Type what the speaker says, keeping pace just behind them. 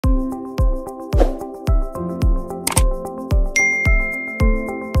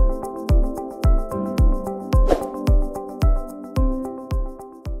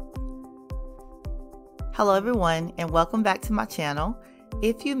Hello everyone, and welcome back to my channel.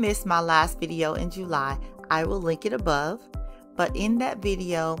 If you missed my last video in July, I will link it above. But in that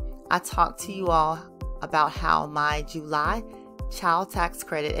video, I talked to you all about how my July child tax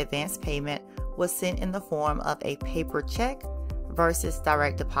credit advance payment was sent in the form of a paper check versus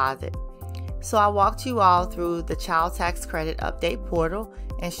direct deposit. So I walked you all through the child tax credit update portal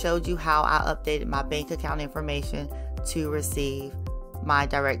and showed you how I updated my bank account information to receive my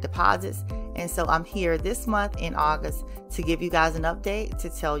direct deposits. And so I'm here this month in August to give you guys an update to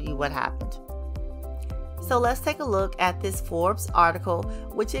tell you what happened. So let's take a look at this Forbes article,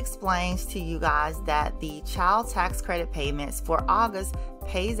 which explains to you guys that the child tax credit payments for August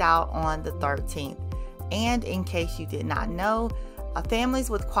pays out on the 13th. And in case you did not know, families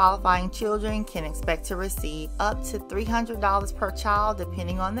with qualifying children can expect to receive up to $300 per child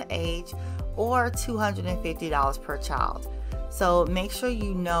depending on the age, or $250 per child. So make sure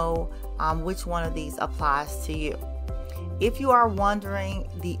you know which one of these applies to you. If you are wondering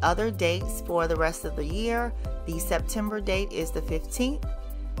the other dates for the rest of the year, the September date is the 15th.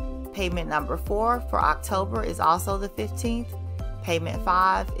 Payment number 4 for October is also the 15th. Payment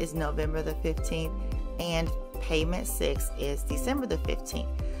 5 is November the 15th. And payment 6 is December the 15th.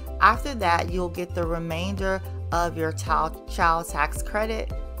 After that, you'll get the remainder of your child tax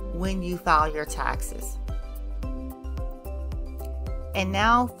credit when you file your taxes. And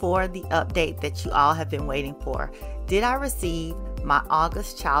now for the update that you all have been waiting for. Did I receive my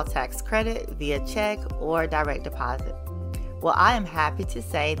August child tax credit via check or direct deposit? Well, I am happy to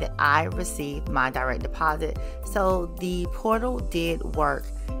say that I received my direct deposit. So the portal did work.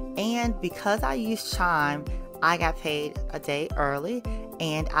 And because I used Chime, I got paid a day early,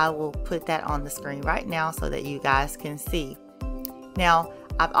 and I will put that on the screen right now so that you guys can see. Now,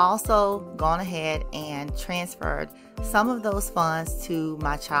 I've also gone ahead and transferred some of those funds to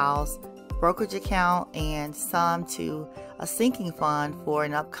my child's brokerage account and some to a sinking fund for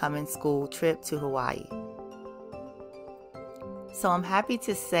an upcoming school trip to Hawaii. So I'm happy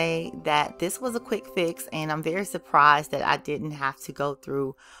to say that this was a quick fix, and I'm very surprised that I didn't have to go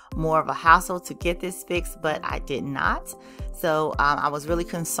through more of a hassle to get this fixed, but I did not. So I was really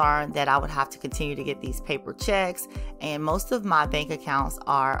concerned that I would have to continue to get these paper checks, and most of my bank accounts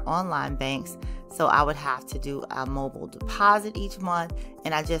are online banks, so I would have to do a mobile deposit each month,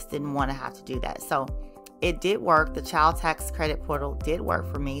 and I just didn't want to have to do that. So it did work. The child tax credit portal did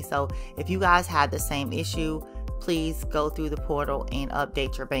work for me. So if you guys had the same issue, please go through the portal and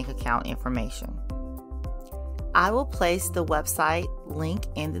update your bank account information. I will place the website link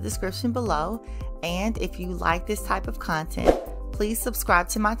in the description below. And if you like this type of content, please subscribe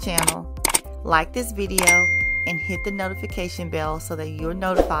to my channel, like this video, and hit the notification bell so that you're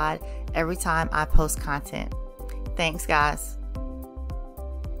notified every time I post content. Thanks, guys.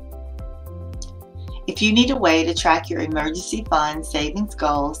 If you need a way to track your emergency fund savings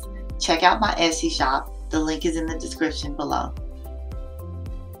goals, check out my Etsy shop. The link is in the description below.